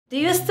Do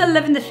you still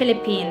live in the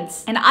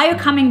Philippines? And are you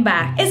coming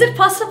back? Is it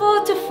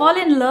possible to fall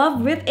in love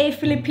with a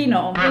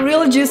Filipino?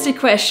 Real juicy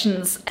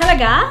questions.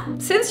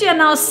 Talaga? Since you are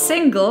now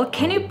single,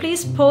 can you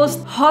please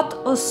post hot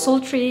or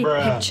sultry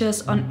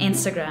pictures on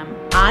Instagram?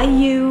 Are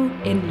you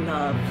in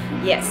love?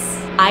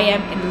 Yes, I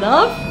am in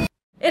love.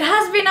 It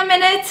has been a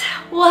minute.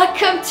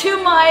 Welcome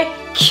to my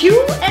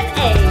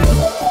Q&A.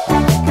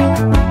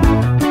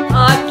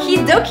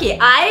 Okie dokie.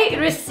 I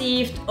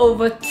received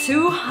over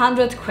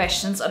 200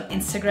 questions on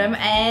Instagram,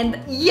 and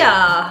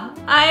yeah,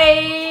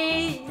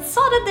 I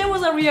saw that there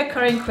was a few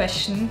reoccurring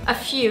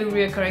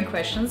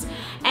questions,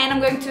 and I'm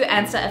going to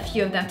answer a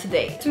few of them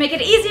today. To make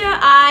it easier,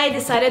 I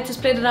decided to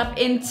split it up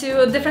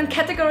into different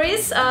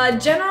categories: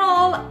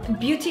 general,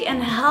 beauty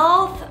and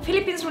health,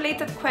 Philippines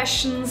related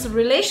questions,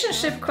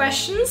 relationship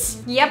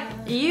questions, yep,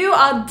 you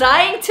are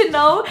dying to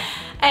know,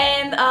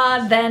 and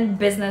then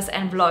business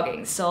and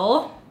vlogging.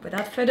 So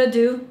without further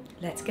ado,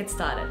 let's get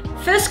started.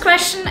 First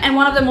question, and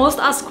one of the most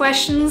asked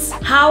questions: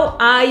 how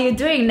are you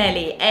doing,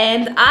 Nelly?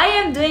 And I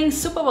am doing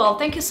super well.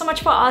 Thank you so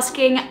much for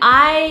asking.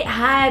 I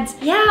had,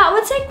 I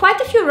would say quite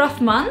a few rough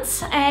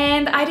months,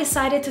 and I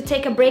decided to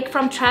take a break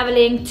from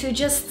traveling to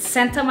just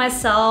center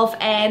myself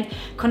and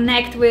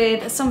connect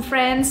with some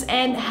friends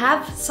and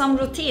have some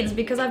routines,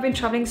 because I've been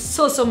traveling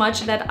so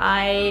much that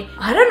I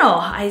don't know,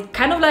 I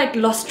kind of like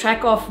lost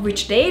track of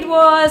which day it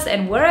was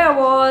and where I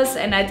was,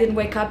 and I didn't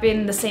wake up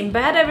in the same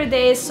bed every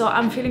day. So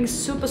I'm feeling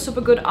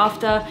super good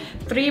after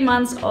 3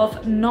 months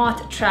of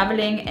not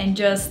traveling and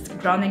just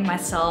grounding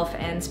myself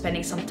and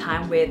spending some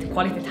time with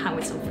quality time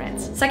with some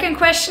friends. Second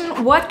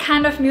question: what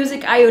kind of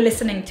music are you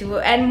listening to?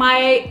 And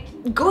my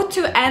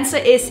go-to answer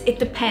is it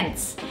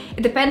depends.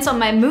 It depends on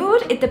my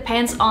mood, it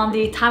depends on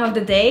the time of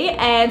the day.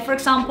 And for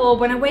example,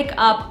 when I wake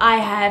up, I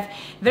have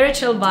very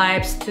chill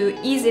vibes to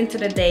ease into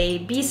the day,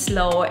 be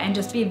slow, and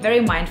just be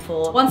very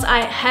mindful. Once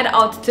I head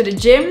out to the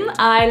gym,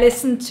 I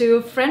listen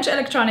to French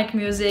electronic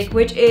music,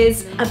 which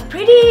is a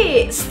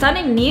pretty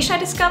stunning niche I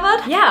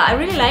discovered. Yeah, I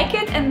really like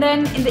it. And then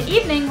in the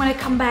evening, when I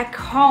come back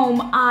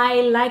home,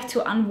 I like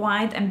to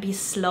unwind and be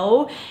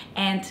slow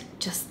and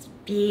just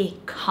be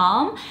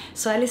calm.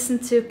 So I listen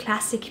to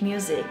classic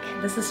music.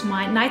 This is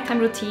my nighttime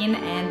routine,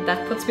 and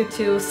that puts me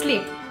to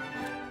sleep.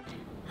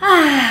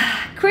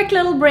 Quick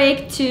little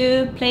break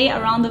to play a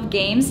round of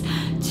games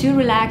to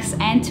relax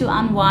and to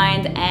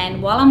unwind.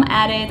 And while I'm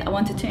at it, I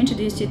wanted to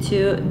introduce you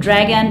to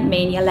Dragon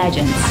Mania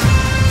Legends.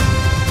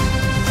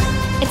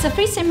 It's a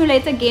free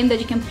simulator game that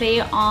you can play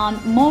on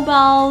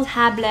mobile,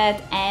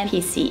 tablet, and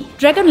PC.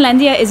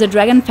 Dragonlandia is a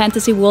dragon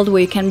fantasy world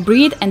where you can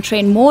breed and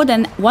train more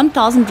than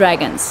 1,000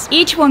 dragons,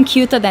 each one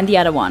cuter than the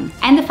other one.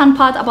 And the fun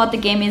part about the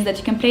game is that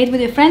you can play it with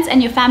your friends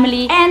and your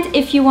family, and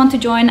if you want to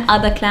join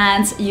other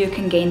clans, you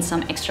can gain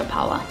some extra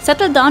power.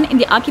 Settle down in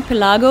the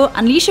archipelago,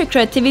 unleash your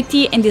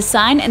creativity, and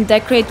design and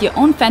decorate your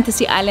own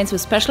fantasy islands with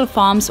special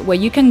farms where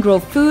you can grow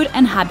food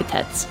and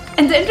habitats.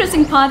 And the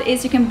interesting part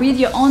is you can breed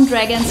your own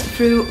dragons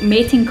through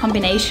mating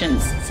combinations.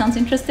 Sounds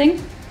interesting?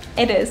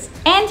 It is.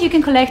 And you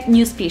can collect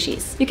new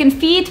species. You can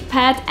feed,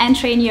 pet, and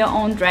train your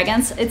own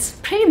dragons. It's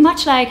pretty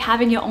much like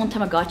having your own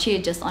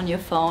Tamagotchi just on your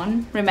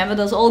phone. Remember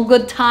those old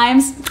good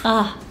times?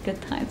 Ah, good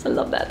times. I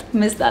love that.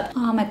 Miss that.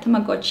 Oh, my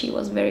Tamagotchi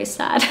was very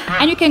sad.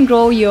 And you can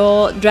grow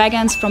your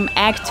dragons from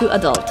egg to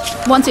adult.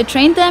 Once you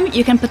train them,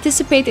 you can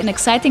participate in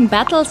exciting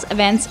battles,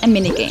 events, and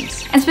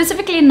minigames. And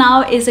specifically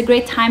now is a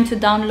great time to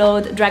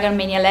download Dragon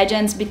Mania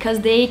Legends,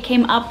 because they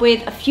came up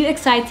with a few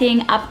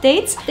exciting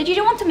updates that you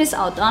don't want to miss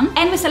out on.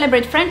 And we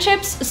celebrate friendships,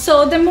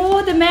 so the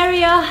more the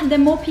merrier. The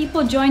more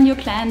people join your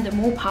clan, the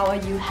more power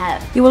you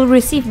have. You will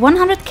receive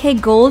 100k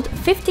gold,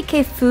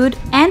 50k food,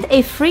 and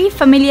a free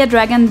familiar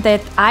dragon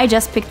that I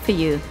just picked for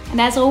you.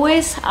 And as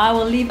always, I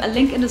will leave a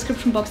link in the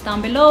description box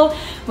down below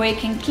where you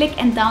can click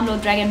and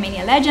download Dragon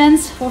Mania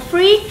Legends for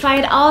free. Try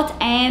it out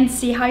and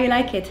see how you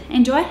like it.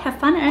 Enjoy, have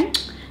fun, and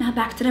now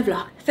back to the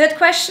vlog. Third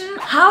question: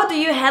 how do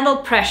you handle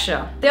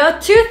pressure? There are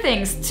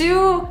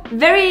two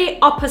very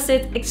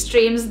opposite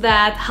extremes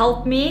that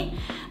help me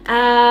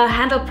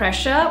handle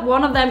pressure.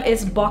 One of them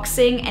is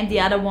boxing and the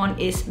other one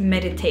is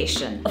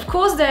meditation. Of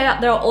course,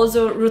 there are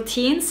also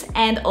routines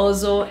and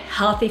also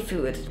healthy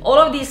food. All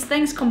of these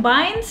things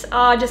combined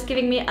are just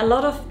giving me a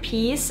lot of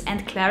peace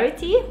and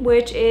clarity,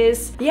 which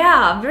is,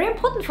 very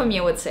important for me,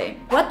 I would say.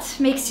 What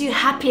makes you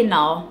happy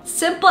now?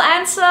 Simple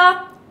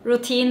answer: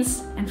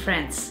 routines and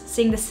friends.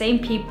 Seeing the same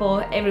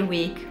people every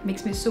week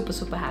makes me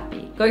super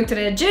happy. Going to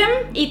the gym,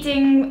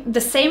 eating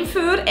the same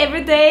food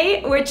every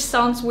day, which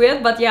sounds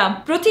weird, but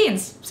yeah,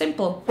 routines,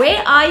 simple.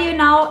 Where are you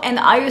now, and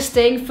are you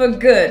staying for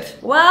good?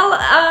 Well,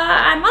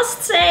 I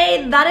must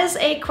say that is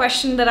a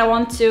question that I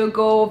want to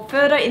go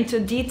further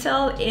into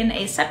detail in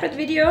a separate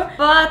video,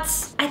 but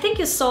I think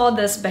you saw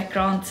this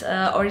background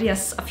already a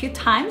few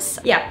times.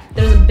 Yeah,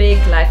 there's a big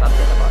life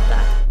update about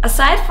that.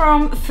 Aside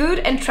from food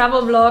and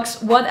travel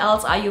vlogs, what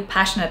else are you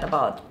passionate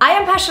about? I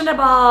am passionate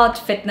about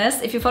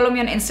fitness. If you follow me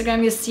on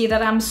Instagram, you see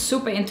that I'm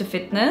super into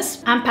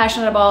fitness. I'm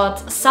passionate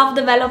about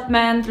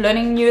self-development,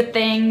 learning new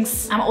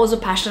things. I'm also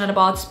passionate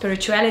about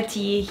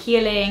spirituality,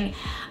 healing.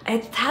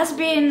 it has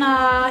been,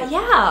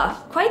 yeah,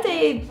 quite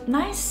a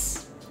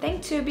nice thing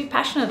to be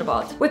passionate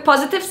about, with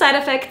positive side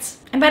effects.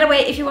 And by the way,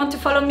 if you want to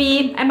follow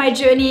me and my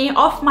journey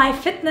of my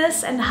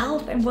fitness and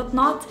health and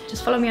whatnot,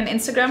 just follow me on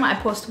Instagram. I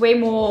post way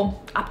more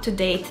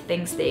up-to-date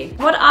things there.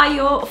 What are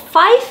your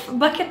 5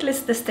 bucket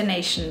list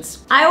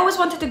destinations? I always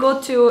wanted to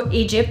go to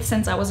Egypt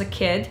since I was a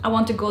kid. I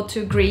want to go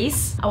to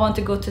Greece. I want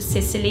to go to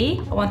Sicily.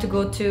 I want to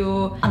go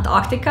to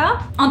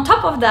Antarctica. On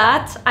top of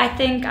that, I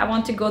think I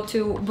want to go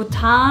to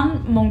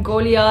Bhutan,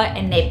 Mongolia,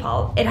 and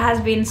Nepal. It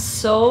has been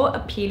so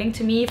appealing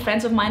to me.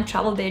 Friends of mine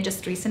traveled there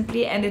just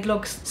recently and it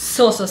looks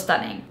so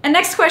stunning. And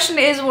next question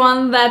is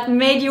one that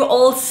made you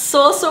all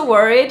so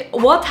worried.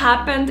 What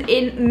happened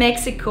in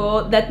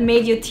Mexico that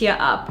made you tear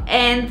up?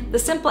 And the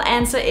simple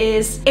answer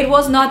is, it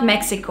was not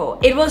Mexico.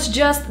 It was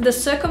just the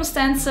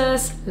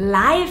circumstances,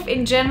 life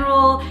in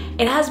general.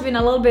 It has been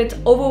a little bit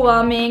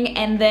overwhelming,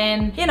 and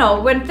then, you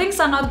know, when things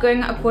are not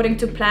going according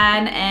to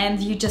plan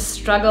and you just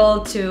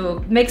struggle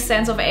to make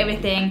sense of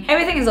everything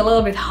is a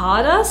little bit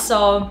harder.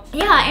 So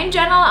yeah, in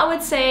general, I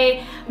would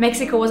say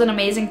Mexico was an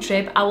amazing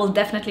trip. I will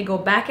definitely go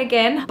back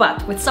again,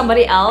 but with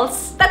somebody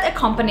else that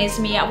accompanies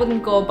me. I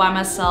wouldn't go by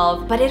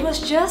myself, but it was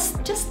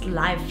just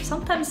life.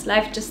 Sometimes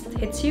life just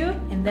hits you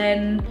and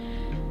then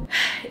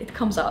it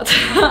comes out.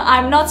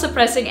 I'm not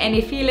suppressing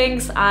any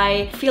feelings.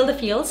 I feel the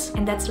feels,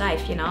 and that's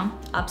life, you know,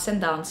 ups and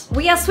downs.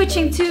 We are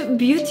switching to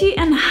beauty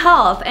and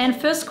health, and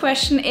first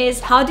question is,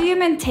 how do you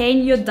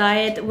maintain your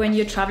diet when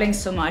you're traveling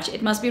so much?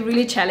 It must be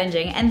really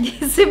challenging, and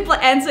the simple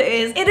answer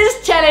is, it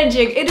is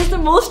challenging. It is the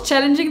most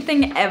challenging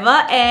thing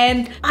ever,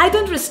 and I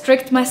don't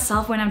restrict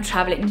myself when I'm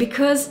traveling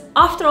because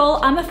after all,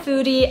 I'm a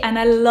foodie and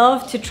I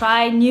love to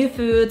try new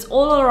foods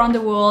all around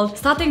the world,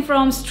 starting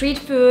from street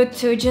food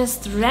to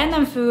just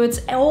random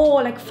foods, or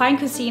like fine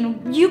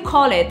cuisine, you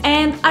call it.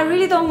 And I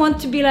really don't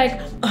want to be like,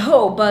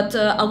 oh, but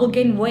I will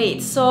gain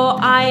weight. So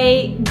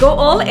I go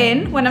all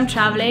in when I'm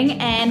traveling,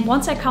 and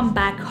once I come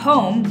back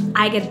home,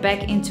 I get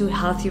back into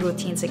healthy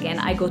routines again.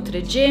 I go to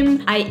the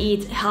gym, I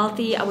eat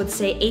healthy, I would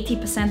say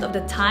 80% of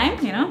the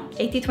time, you know,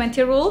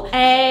 80-20 rule,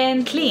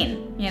 and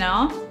clean, you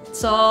know.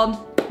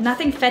 So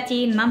nothing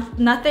fatty,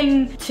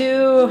 nothing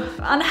too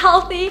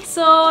unhealthy.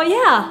 So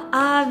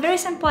yeah, very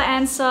simple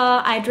answer.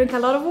 I drink a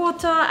lot of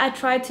water. I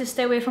try to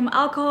stay away from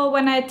alcohol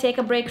when I take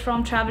a break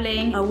from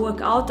traveling. I work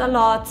out a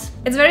lot.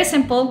 It's very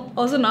simple,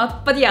 also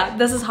not, but yeah,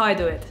 this is how I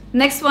do it.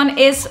 Next one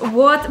is,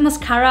 what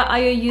mascara are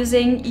you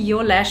using?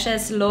 Your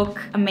lashes look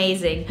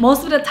amazing.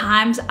 Most of the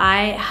times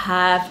I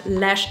have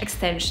lash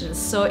extensions.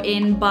 So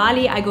in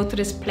Bali, I go to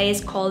this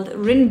place called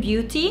Rin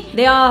Beauty.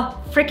 They are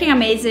freaking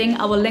amazing.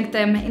 I will link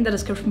them in the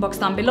description box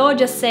down below.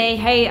 Just say,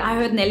 hey, I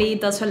heard Nelly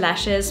does her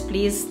lashes,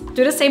 please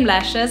do the same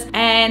lashes.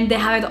 And they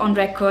have it on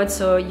record,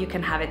 so you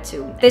can have it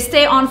too. They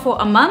stay on for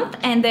a month,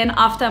 and then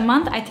after a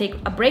month I take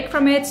a break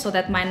from it so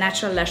that my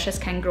natural lashes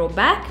can grow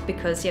back,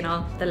 because you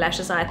know, the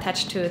lashes are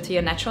attached to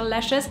your natural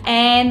lashes.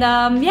 And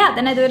yeah,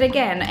 then I do it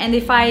again. And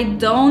if I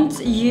don't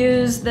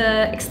use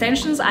the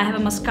extensions, I have a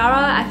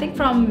mascara, I think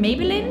from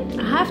Maybelline.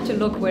 I have to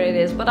look where it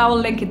is, but I will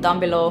link it down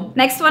below.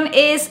 Next one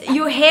is,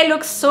 your hair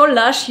looks so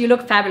lush, you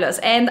look fabulous.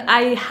 And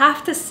I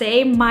have to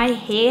say, my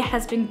hair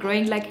has been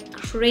growing like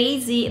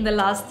crazy in the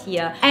last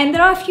year. And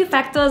there are a few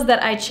factors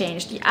that I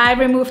changed. I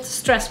removed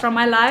stress from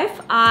my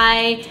life.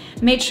 I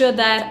made sure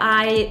that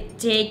I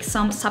take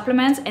some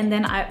supplements, and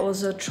then I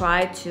also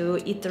try to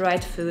eat the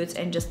right foods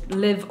and just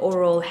live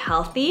overall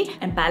healthy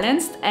and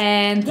balanced.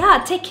 And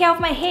yeah, take care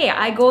of my hair.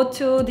 I go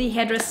to the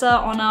hairdresser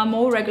on a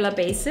more regular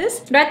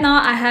basis. Right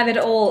now I have it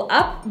all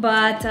up,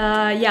 but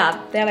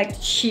yeah, they're like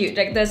huge.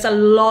 Like there's a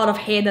lot of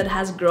hair that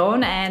has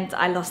grown, and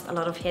I lost a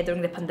lot of hair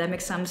during the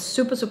pandemic, so I'm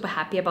super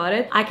happy about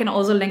it. I can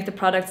also link the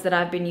products that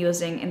I've been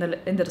using in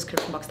the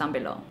description box down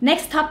below.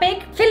 Next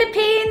topic,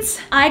 Philippines.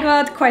 I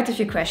got quite a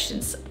few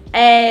questions,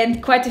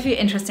 and quite a few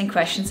interesting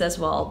questions as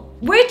well,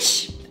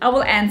 which I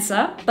will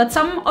answer, but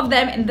some of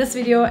them in this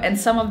video and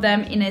some of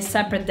them in a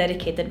separate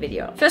dedicated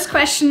video. First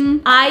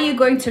question, are you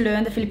going to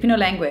learn the Filipino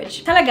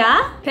language?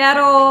 Talaga?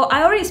 Pero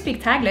I already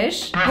speak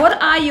Taglish.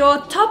 What are your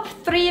top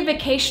 3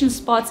 vacation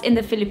spots in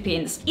the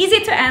Philippines?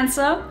 Easy to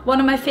answer. One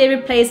of my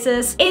favorite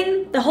places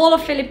in the whole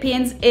of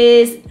Philippines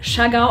is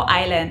Siargao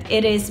Island.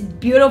 It is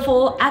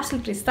beautiful,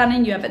 absolutely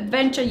stunning. You have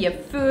adventure, you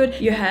have food,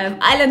 you have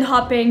island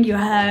hopping, you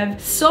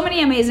have so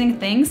many amazing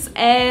things,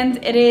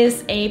 and it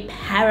is a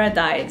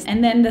paradise.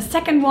 And then the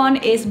second one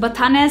is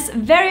Batanes.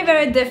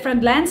 Very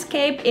different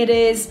landscape. It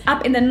is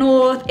up in the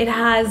north. It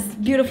has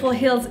beautiful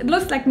hills. It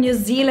looks like New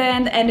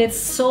Zealand, and it's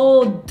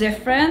so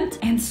different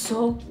and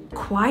so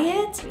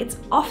quiet. It's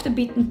off the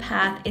beaten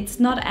path. It's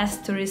not as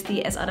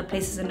touristy as other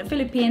places in the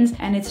Philippines,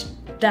 and it's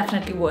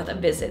definitely worth a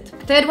visit.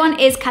 Third one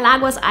is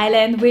Calaguas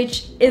Island,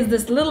 which is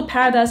this little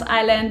paradise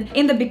island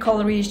in the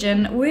Bicol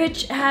region,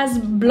 which has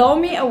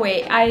blown me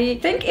away. I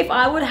think if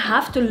I would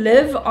have to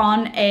live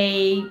on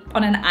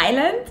an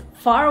island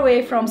far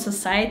away from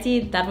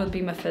society, that would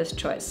be my first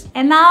choice.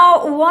 And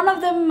now, one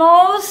of the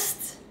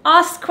most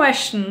asked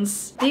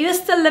questions. Do you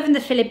still live in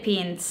the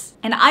Philippines?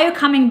 And are you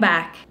coming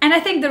back? And I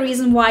think the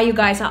reason why you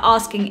guys are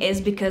asking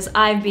is because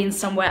I've been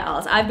somewhere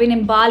else. I've been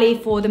in Bali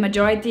for the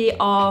majority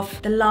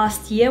of the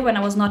last year when I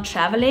was not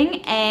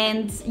traveling.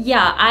 And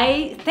yeah,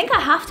 I think I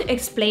have to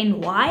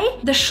explain why.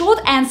 The short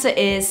answer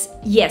is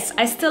yes,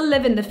 I still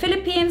live in the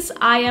Philippines.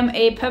 I am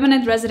a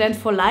permanent resident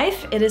for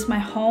life. It is my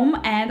home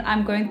and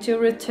I'm going to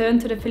return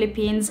to the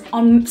Philippines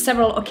on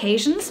several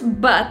occasions.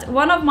 But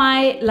one of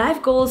my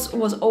life goals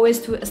was always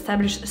to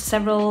establish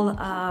several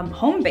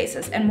home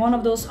bases. And one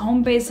of those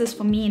home bases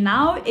for me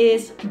now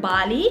is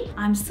Bali.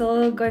 I'm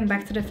still going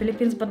back to the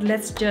Philippines, but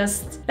let's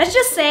just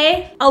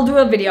say I'll do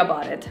a video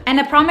about it. And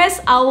I promise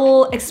I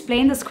will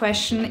explain this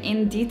question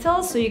in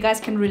detail so you guys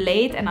can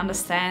relate and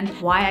understand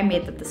why I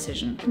made the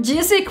decision.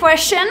 Juicy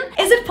question.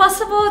 Is it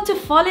possible to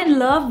fall in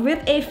love with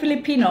a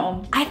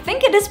Filipino? I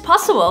think it is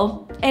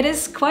possible. It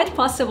is quite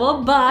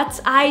possible, but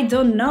I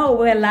don't know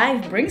where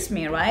life brings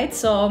me, right?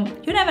 So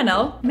you never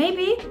know.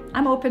 Maybe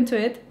I'm open to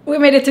it. We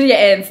made it to the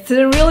end, to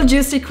the real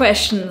juicy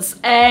questions.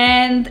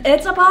 And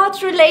it's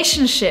about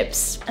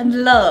relationships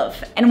and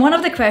love. And one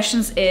of the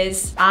questions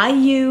is, are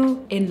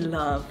you in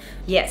love?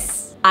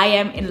 Yes, I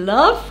am in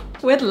love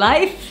with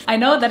life. I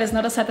know that is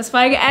not a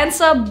satisfying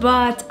answer,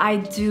 but I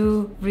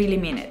do really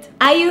mean it.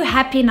 Are you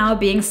happy now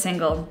being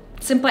single?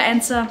 Simple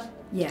answer,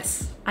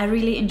 yes. I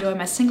really enjoy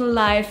my single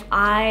life.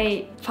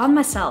 I found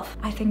myself.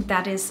 I think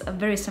that is a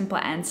very simple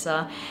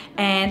answer.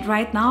 And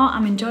right now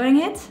I'm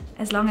enjoying it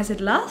as long as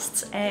it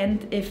lasts.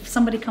 And if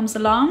somebody comes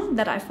along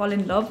that I fall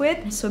in love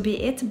with, so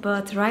be it.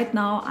 But right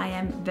now I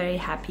am very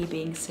happy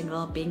being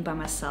single, being by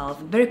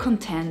myself, very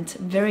content,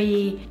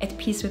 very at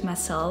peace with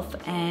myself.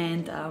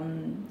 And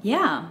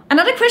yeah.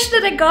 Another question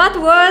that I got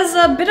was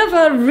a bit of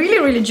a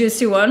really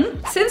juicy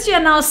one. Since you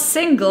are now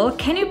single,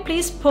 can you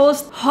please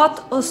post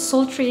hot or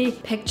sultry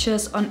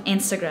pictures on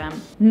Instagram?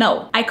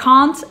 No, I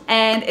can't,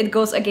 and it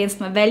goes against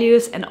my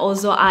values, and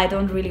also I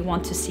don't really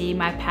want to see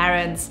my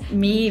parents,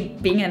 me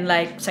being in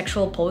like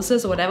sexual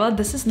poses or whatever.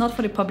 This is not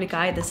for the public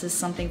eye. This is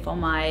something for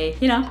my,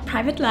 you know,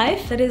 private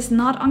life that is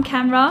not on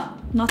camera,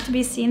 not to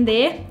be seen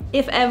there.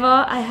 If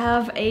ever I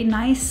have a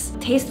nice,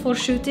 tasteful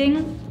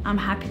shooting, I'm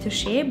happy to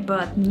share,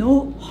 but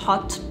no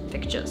hot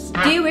pictures.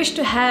 Do you wish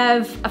to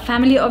have a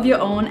family of your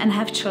own and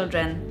have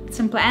children?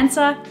 Simple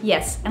answer,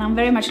 yes, and I'm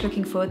very much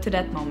looking forward to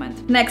that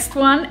moment. Next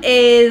one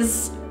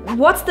is,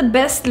 what's the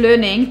best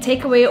learning,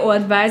 takeaway or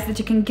advice that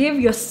you can give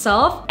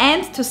yourself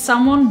and to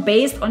someone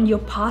based on your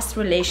past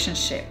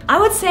relationship? I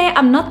would say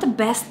I'm not the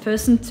best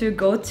person to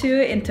go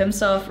to in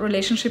terms of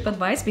relationship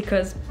advice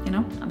because, you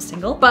know, I'm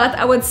single. But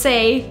I would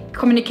say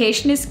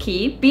communication is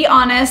key. Be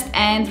honest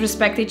and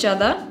respect each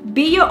other.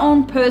 Be your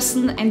own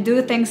person and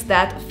do things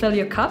that fill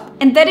your cup.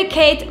 And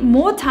dedicate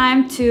more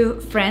time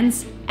to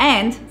friends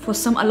and for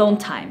some alone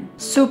time.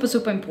 Super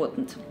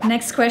important.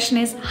 Next question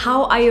is,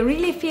 how are you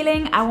really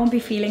feeling? I won't be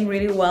feeling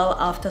really well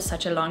after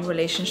such a long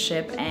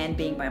relationship and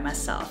being by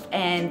myself.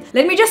 And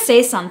let me just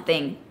say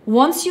something.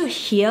 Once you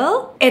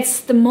heal,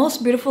 it's the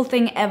most beautiful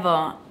thing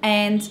ever.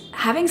 And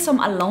having some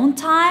alone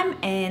time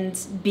and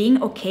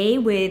being okay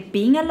with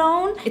being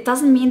alone, it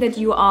doesn't mean that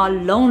you are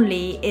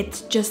lonely.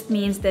 It just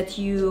means that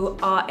you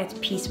are at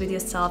peace with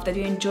yourself, that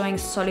you're enjoying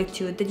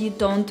solitude, that you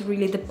don't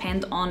really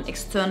depend on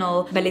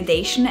external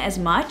validation as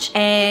much.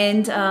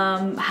 And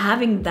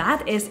having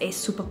that is a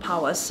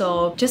superpower.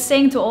 So just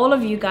saying to all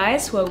of you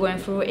guys who are going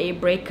through a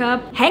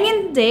breakup, hang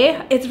in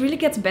there. It really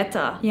gets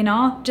better, you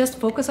know? Just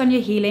focus on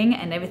your healing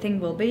and everything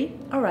will be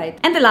alright.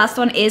 And the last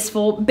one is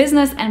for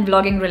business and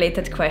vlogging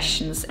related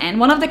questions. And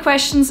one of the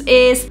questions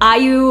is, are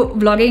you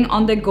vlogging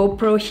on the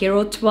GoPro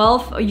Hero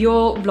 12?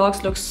 Your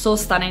vlogs look so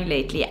stunning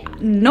lately.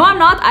 No, I'm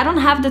not. I don't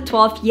have the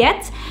 12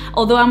 yet,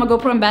 although I'm a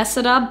GoPro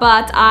ambassador,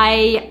 but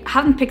I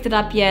haven't picked it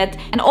up yet.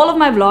 And all of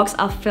my vlogs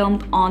are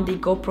filmed on the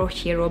GoPro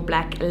Hero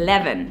Black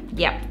 11.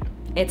 Yep.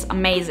 It's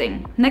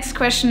amazing. Next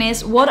question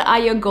is, what are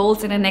your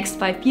goals in the next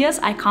 5 years?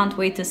 I can't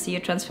wait to see your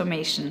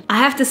transformation. I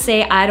have to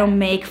say, I don't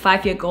make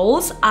 5-year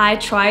goals. I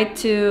try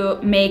to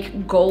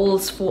make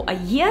goals for a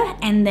year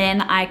and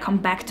then I come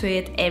back to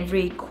it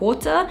every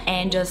quarter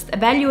and just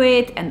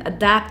evaluate and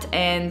adapt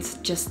and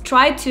just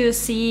try to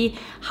see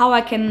how I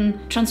can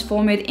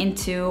transform it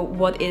into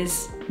what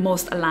is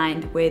most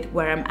aligned with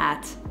where I'm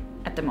at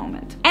the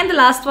moment. And the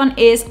last one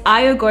is,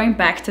 are you going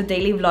back to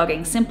daily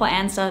vlogging? Simple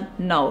answer,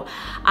 no.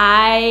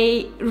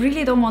 I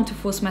really don't want to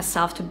force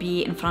myself to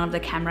be in front of the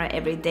camera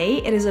every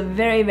day. It is a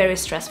very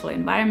stressful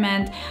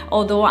environment.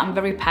 Although I'm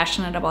very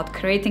passionate about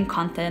creating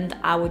content,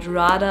 I would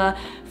rather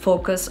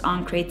focus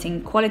on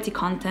creating quality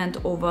content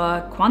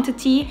over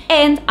quantity.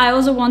 And I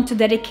also want to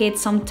dedicate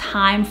some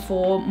time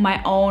for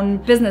my own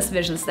business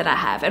visions that I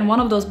have. And one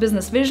of those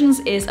business visions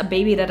is a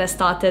baby that I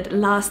started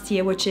last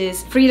year, which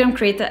is Freedom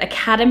Creator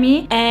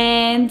Academy.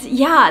 And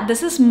yeah,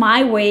 this is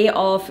my way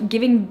of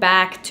giving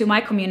back to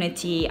my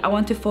community. I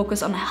want to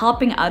focus on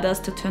helping others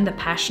to turn the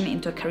passion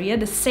into a career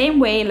the same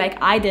way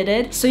like I did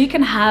it, so you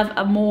can have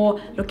a more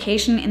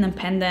location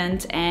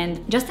independent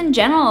and just in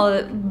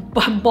general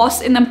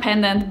boss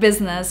independent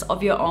business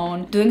of your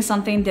own, doing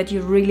something that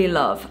you really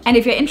love. And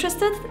if you're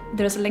interested,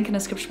 there's a link in the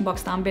description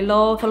box down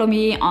below. Follow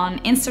me on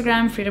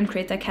Instagram, Freedom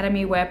Creator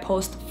Academy, where I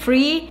post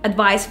free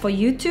advice for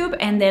YouTube,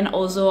 and then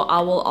also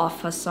I will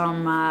offer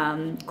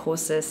some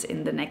courses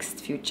in the next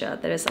future.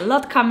 There is a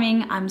lot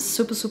coming. I'm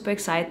super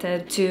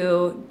excited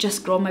to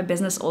just grow my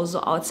business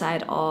also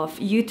outside of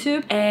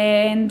YouTube,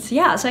 and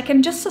yeah, so I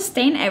can just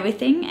sustain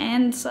everything.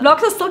 And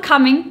vlogs are still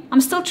coming.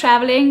 I'm still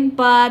traveling,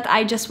 but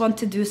I just want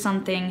to do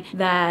something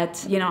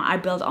that, you know, I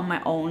built on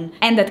my own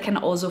and that can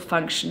also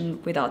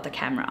function without the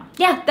camera.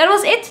 Yeah, that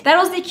was it. That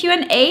was the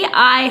Q&A.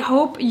 I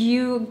hope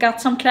you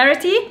got some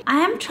clarity. I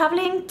am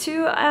traveling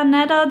to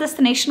another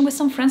destination with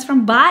some friends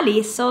from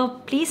Bali,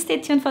 so please stay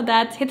tuned for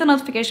that. Hit the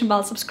notification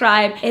bell,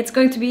 subscribe. It's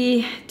going to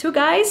be 2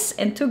 guys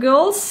and 2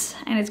 girls,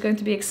 and it's going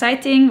to be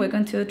exciting. We're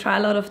going to try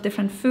a lot of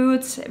different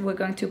foods. We're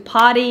going to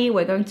party.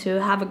 We're going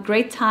to have a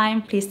great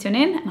time. Please tune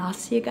in, and I'll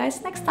see you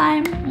guys next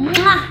time.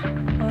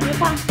 Mwah! Au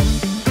revoir.